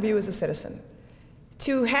nothing of you as a citizen.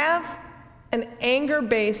 To have an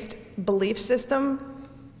anger-based belief system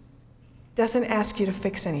doesn't ask you to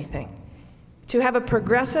fix anything. To have a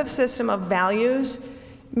progressive system of values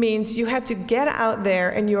means you have to get out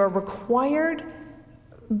there and you are required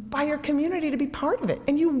by your community to be part of it,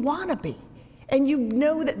 and you want to be. And you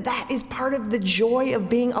know that that is part of the joy of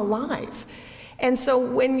being alive. And so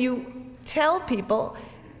when you tell people,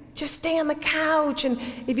 just stay on the couch, and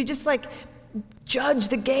if you just like judge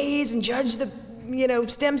the gays and judge the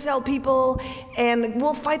stem cell people, and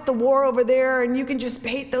we'll fight the war over there, and you can just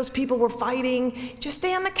hate those people we're fighting, just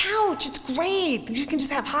stay on the couch, it's great. You can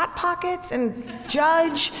just have Hot Pockets and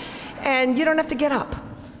judge, and you don't have to get up.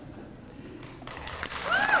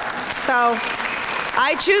 So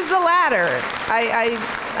I choose the latter.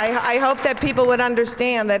 I hope that people would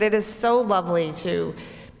understand that it is so lovely to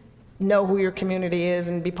know who your community is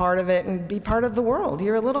and be part of it and be part of the world.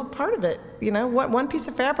 You're a little part of it. What one piece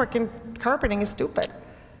of fabric in carpeting is stupid.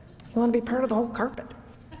 You want to be part of the whole carpet.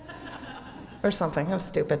 Or something. That was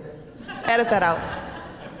stupid. Edit that out.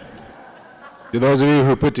 Do those of you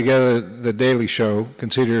who put together The Daily Show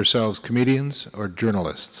consider yourselves comedians or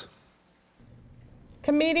journalists?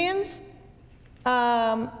 Comedians.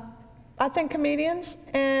 I think comedians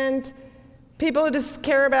and people who just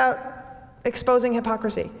care about exposing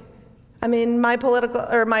hypocrisy. I mean, my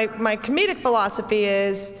comedic philosophy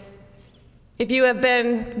is, if you have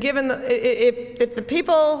been given, if the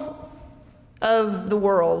people of the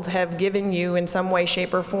world have given you in some way,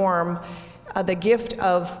 shape, or form the gift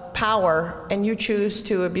of power, and you choose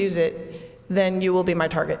to abuse it, then you will be my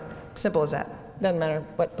target. Simple as that. Doesn't matter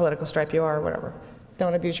what political stripe you are or whatever.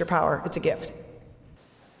 Don't abuse your power. It's a gift.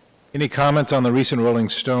 Any comments on the recent Rolling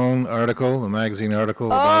Stone article, the magazine article?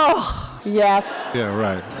 Oh, yes. Yeah,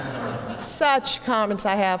 right. Such comments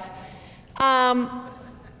I have.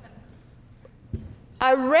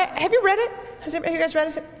 Have you read it? Have you guys read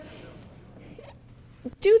it?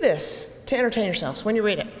 Do this to entertain yourselves when you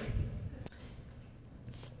read it.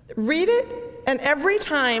 Read it, and every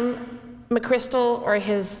time McChrystal or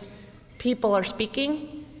his people are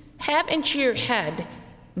speaking, have into your head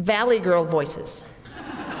Valley Girl voices.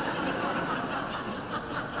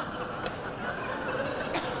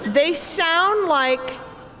 They sound like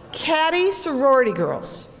catty sorority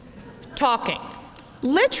girls talking.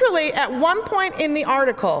 Literally, at one point in the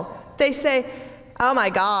article, they say, oh my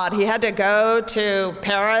God, he had to go to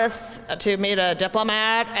Paris to meet a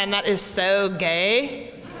diplomat, and that is so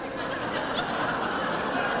gay.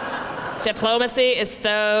 Diplomacy is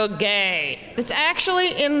so gay. It's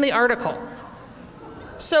actually in the article.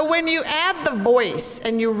 So when you add the voice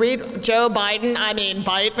and you read Joe Biden, I mean,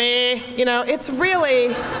 bite me, you know, it's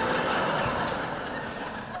really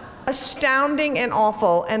astounding and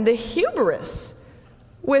awful. And the hubris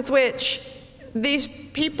with which these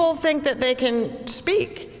people think that they can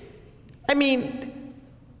speak, I mean,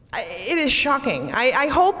 it is shocking. I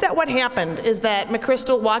hope that what happened is that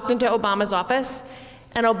McChrystal walked into Obama's office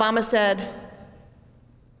and Obama said,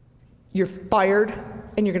 "You're fired,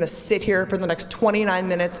 and you're going to sit here for the next 29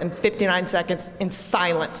 minutes and 59 seconds in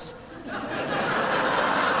silence."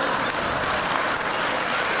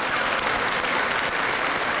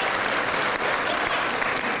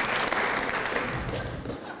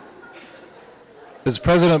 Does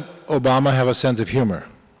President Obama have a sense of humor?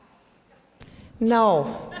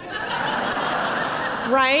 No.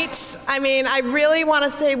 Right? I mean, I really want to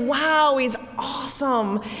say, wow, he's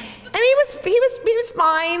awesome. And he was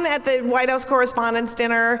fine at the White House Correspondents'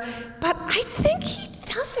 Dinner, but I think he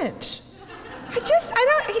doesn't. I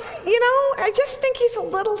just think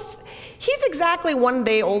he's exactly one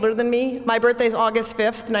day older than me. My birthday's August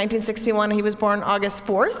 5th, 1961. He was born August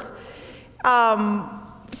 4th.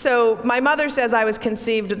 So my mother says I was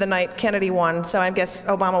conceived the night Kennedy won, so I guess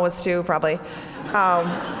Obama was too, probably,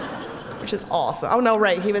 which is awesome. Oh, no,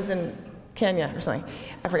 right, he was in Kenya or something.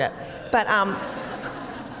 I forget. But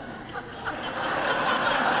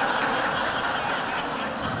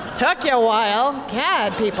took you a while.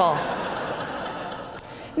 God, people.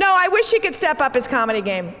 No, I wish he could step up his comedy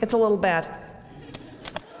game. It's a little bad.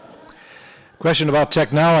 Question about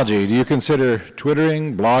technology. Do you consider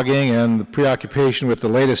twittering, blogging, and the preoccupation with the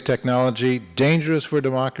latest technology dangerous for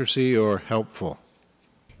democracy or helpful?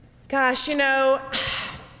 Gosh, you know,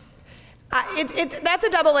 that's a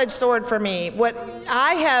double-edged sword for me.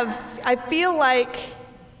 I feel like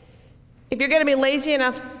if you're going to be lazy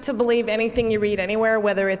enough to believe anything you read anywhere,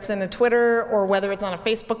 whether it's in a Twitter or whether it's on a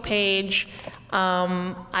Facebook page,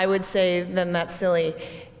 I would say then that's silly.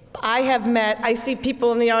 I see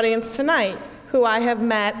people in the audience tonight who I have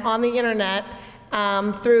met on the internet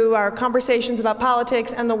through our conversations about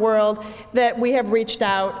politics and the world, that we have reached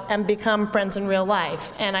out and become friends in real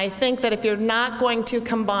life. And I think that if you're not going to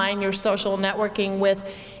combine your social networking with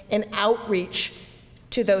an outreach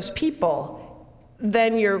to those people,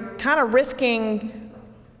 then you're kind of risking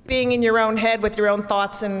being in your own head with your own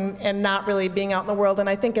thoughts and not really being out in the world. And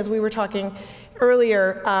I think, as we were talking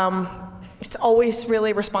earlier, it's always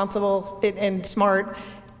really responsible and smart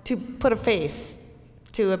to put a face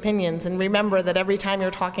to opinions and remember that every time you're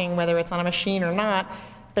talking, whether it's on a machine or not,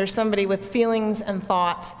 there's somebody with feelings and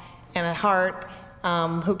thoughts and a heart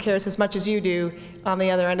who cares as much as you do on the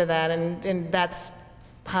other end of that, and that's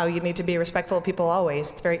how you need to be respectful of people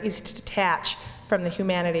always. It's very easy to detach from the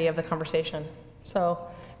humanity of the conversation. So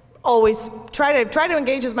always try to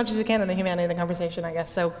engage as much as you can in the humanity of the conversation, I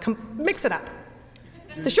guess. So mix it up.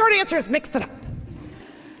 The short answer is mix it up.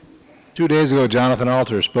 2 days ago, Jonathan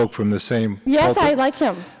Alter spoke from the same Yes, pulpit. I like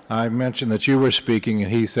him. I mentioned that you were speaking,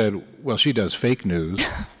 and he said, well, she does fake news.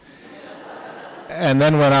 And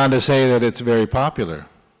then went on to say that it's very popular.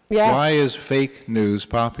 Yes. Why is fake news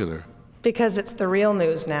popular? Because it's the real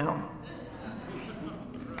news now.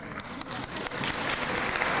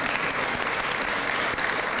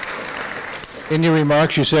 In your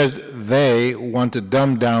remarks, you said they want to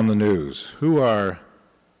dumb down the news. Who are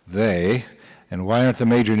they, and why aren't the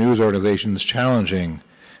major news organizations challenging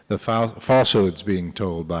the falsehoods being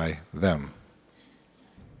told by them?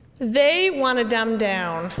 They want to dumb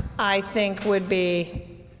down, I think, would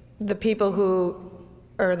be the people who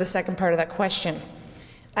are the second part of that question.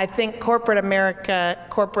 I think corporate America,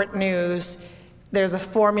 corporate news, there's a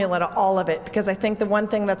formula to all of it, because I think the one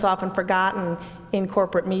thing that's often forgotten in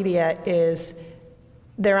corporate media is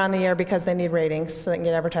they're on the air because they need ratings so they can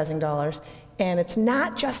get advertising dollars. And it's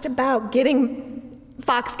not just about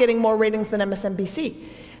Fox getting more ratings than MSNBC.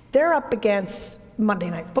 They're up against Monday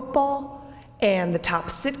Night Football and the top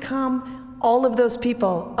sitcom. All of those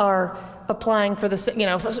people are applying for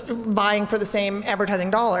vying for the same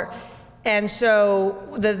advertising dollar. And so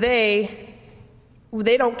they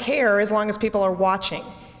don't care as long as people are watching.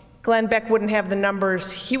 Glenn Beck wouldn't have the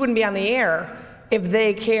numbers, he wouldn't be on the air if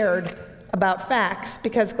they cared about facts,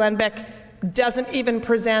 because Glenn Beck doesn't even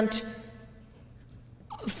present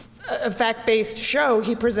a fact-based show,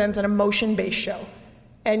 he presents an emotion-based show.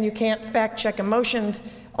 And you can't fact-check emotions,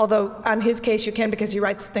 although on his case you can, because he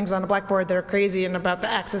writes things on a blackboard that are crazy and about the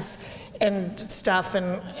Axis and stuff,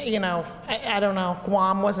 and I don't know,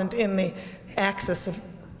 Guam wasn't in the Axis at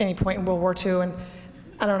any point in World War II, and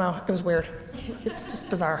I don't know, it was weird. It's just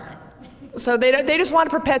bizarre. So they just want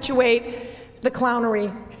to perpetuate the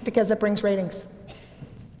clownery because it brings ratings.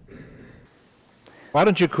 Why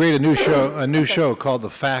don't you create a new show called The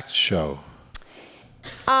Facts Show?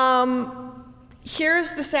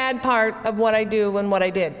 Here's the sad part of what I do and what I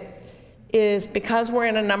did, is because we're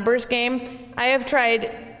in a numbers game, I have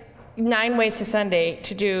tried 9 ways to Sunday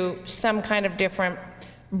to do some kind of different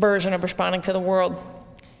version of responding to the world.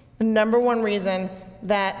 The number one reason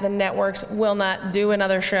that the networks will not do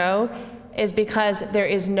another show is because there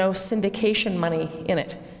is no syndication money in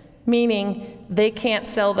it, meaning they can't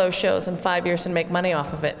sell those shows in 5 years and make money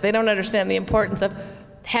off of it. They don't understand the importance of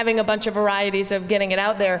having a bunch of varieties of getting it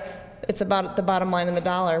out there. It's about the bottom line in the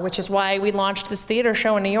dollar, which is why we launched this theater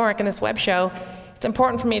show in New York and this web show. It's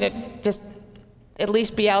important for me to just at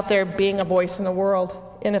least be out there being a voice in the world.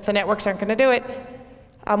 And if the networks aren't going to do it,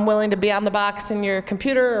 I'm willing to be on the box in your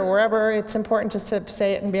computer or wherever. It's important just to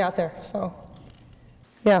say it and be out there. So,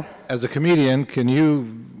 yeah. As a comedian, can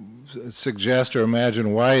you suggest or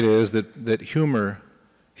imagine why it is that humor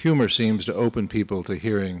seems to open people to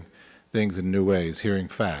hearing things in new ways, hearing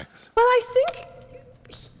facts? Well, I think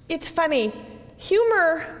it's funny.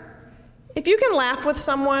 Humor, if you can laugh with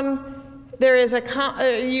someone, there is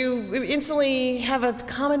you instantly have a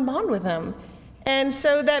common bond with them. And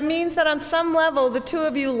so that means that on some level, the two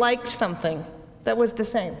of you liked something that was the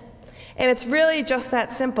same. And it's really just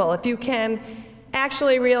that simple. If you can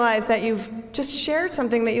actually realize that you've just shared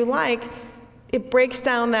something that you like, it breaks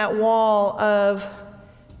down that wall of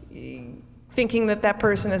thinking that that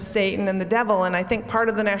person is Satan and the devil. And I think part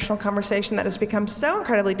of the national conversation that has become so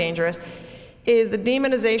incredibly dangerous is the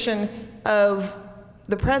demonization of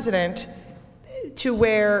the president, to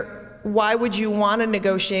where why would you want to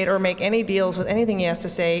negotiate or make any deals with anything he has to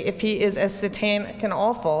say if he is as satanic and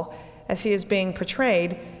awful as he is being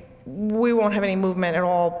portrayed? We won't have any movement at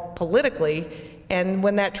all politically. And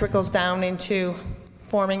when that trickles down into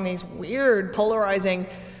forming these weird, polarizing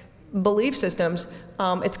belief systems,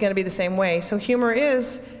 it's going to be the same way. So humor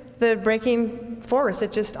is the breaking force.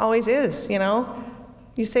 It just always is, you know?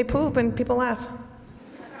 You say poop and people laugh.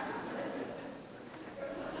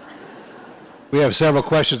 We have several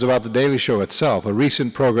questions about The Daily Show itself. A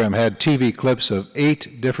recent program had TV clips of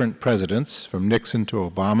 8 different presidents, from Nixon to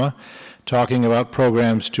Obama, talking about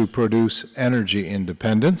programs to produce energy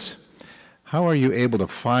independence. How are you able to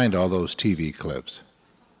find all those TV clips?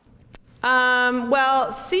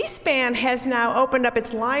 Well, C-SPAN has now opened up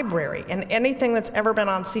its library, and anything that's ever been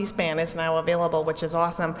on C-SPAN is now available, which is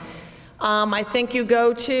awesome. I think you can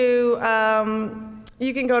go to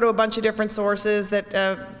a bunch of different sources that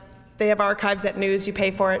they have archives at news. You pay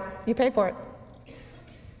for it. You pay for it.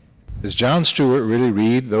 Does Jon Stewart really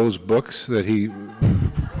read those books that he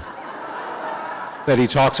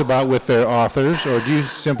talks about with their authors, or do you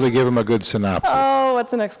simply give him a good synopsis? Oh, what's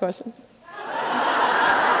the next question?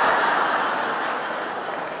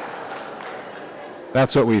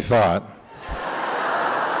 That's what we thought.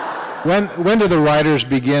 When do the writers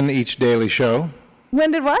begin each daily show?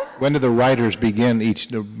 When did what? When do the writers begin writing each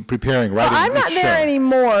show? I'm not there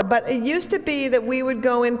anymore, but it used to be that we would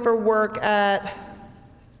go in for work at,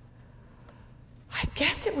 I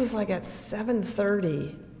guess it was like at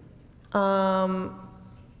 7:30.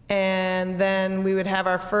 And then we would have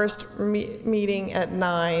our first meeting at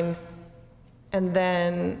 9, and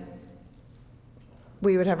then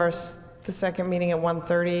we would have the second meeting at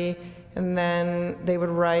 1:30, and then they would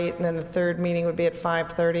write, and then the third meeting would be at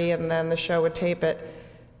 5:30, and then the show would tape at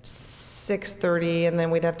 6:30, and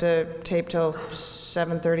then we'd have to tape till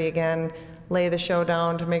 7:30 again, lay the show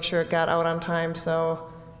down to make sure it got out on time,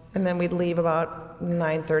 and then we'd leave about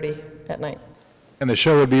 9:30 at night. And the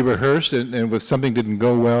show would be rehearsed, and if something didn't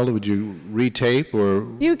go well, would you retape, or?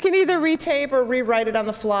 You can either retape or rewrite it on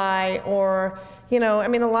the fly, or, a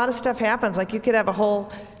lot of stuff happens. Like, you could have a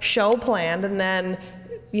whole show planned, and then,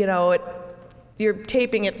 you're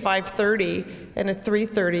taping at 5:30, and at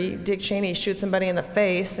 3:30, Dick Cheney shoots somebody in the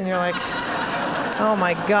face, and you're like, oh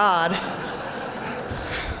my God.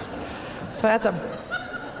 That's a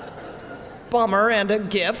bummer and a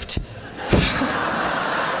gift.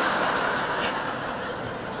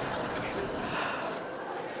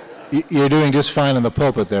 You're doing just fine in the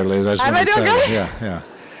pulpit there, Liz. Am I doing good?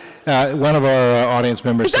 Yeah. One of our audience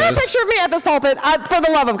members says... Is there a picture of me at this pulpit? For the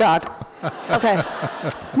love of God. Okay.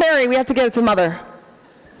 Mary, we have to get it to Mother.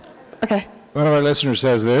 Okay. One of our listeners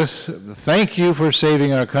says this: thank you for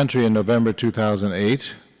saving our country in November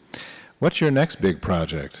 2008. What's your next big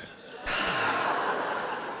project?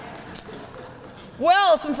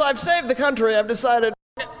 Well, since I've saved the country, I've decided...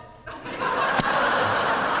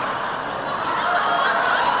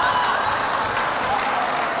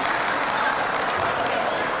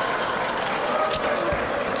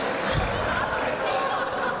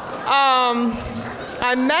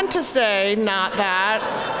 I meant to say not that,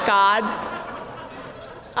 God.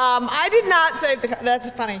 I did not say that's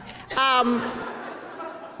funny.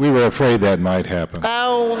 We were afraid that might happen.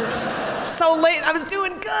 Oh, so late. I was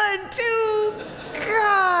doing good, too.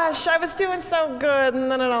 Gosh, I was doing so good,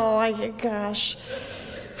 and then it all, gosh.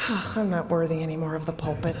 I'm not worthy anymore of the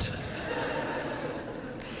pulpit.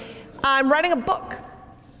 I'm writing a book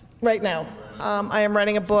right now. I am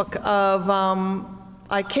writing a book of,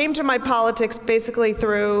 I came to my politics basically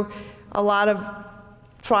through a lot of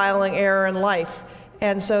trial and error in life.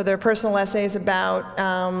 And so they're personal essays about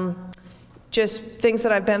just things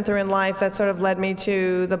that I've been through in life that sort of led me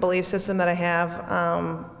to the belief system that I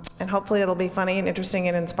have. And hopefully it'll be funny and interesting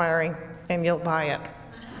and inspiring, and you'll buy it.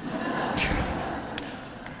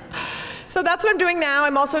 So that's what I'm doing now.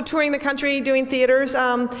 I'm also touring the country, doing theaters.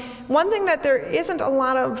 One thing that there isn't a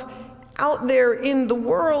lot of out there in the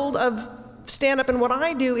world of stand-up and what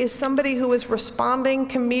I do is somebody who is responding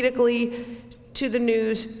comedically to the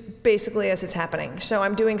news basically as it's happening. So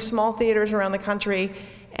I'm doing small theaters around the country,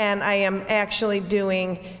 and I am actually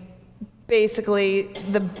doing basically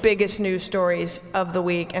the biggest news stories of the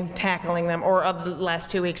week and tackling them, or of the last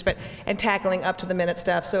 2 weeks, and tackling up to the minute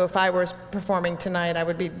stuff. So if I was performing tonight, I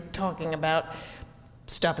would be talking about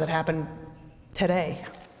stuff that happened today.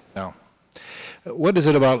 No. What is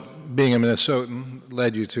it about being a Minnesotan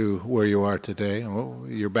led you to where you are today?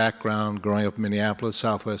 Your background, growing up in Minneapolis,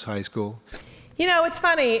 Southwest High School? You know, it's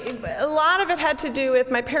funny. A lot of it had to do with,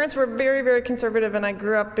 my parents were very, very conservative, and I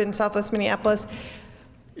grew up in Southwest Minneapolis.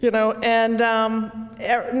 You know, and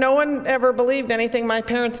no one ever believed anything my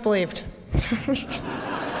parents believed.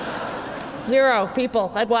 0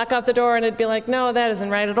 people. I'd walk out the door and it'd be like, no, that isn't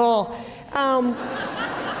right at all.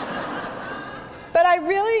 But I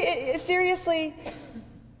really, seriously,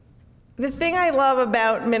 the thing I love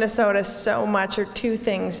about Minnesota so much are 2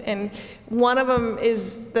 things, and one of them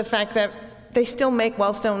is the fact that they still make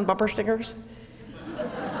Wellstone bumper stickers.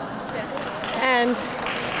 And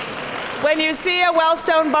when you see a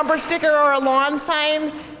Wellstone bumper sticker or a lawn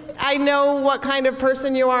sign, I know what kind of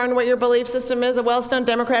person you are and what your belief system is. A Wellstone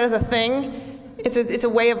Democrat is a thing. It's a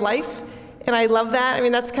way of life, and I love that. I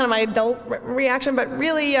mean, that's kind of my adult reaction, but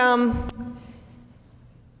really,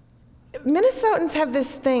 Minnesotans have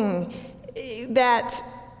this thing that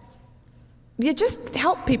you just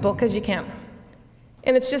help people because you can.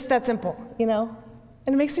 And it's just that simple, you know?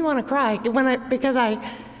 And it makes me want to cry because I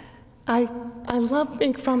love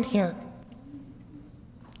being from here.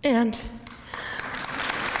 And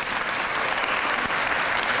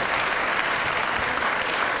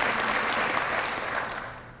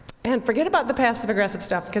forget about the passive-aggressive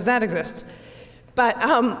stuff, because that exists. But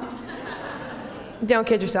don't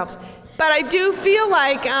kid yourselves. But I do feel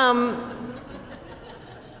like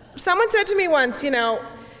someone said to me once, you know,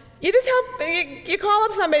 you just help, you call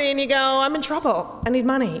up somebody and you go, I'm in trouble, I need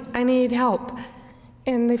money, I need help.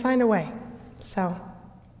 And they find a way. So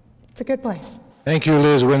it's a good place. Thank you,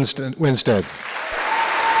 Liz Winstead.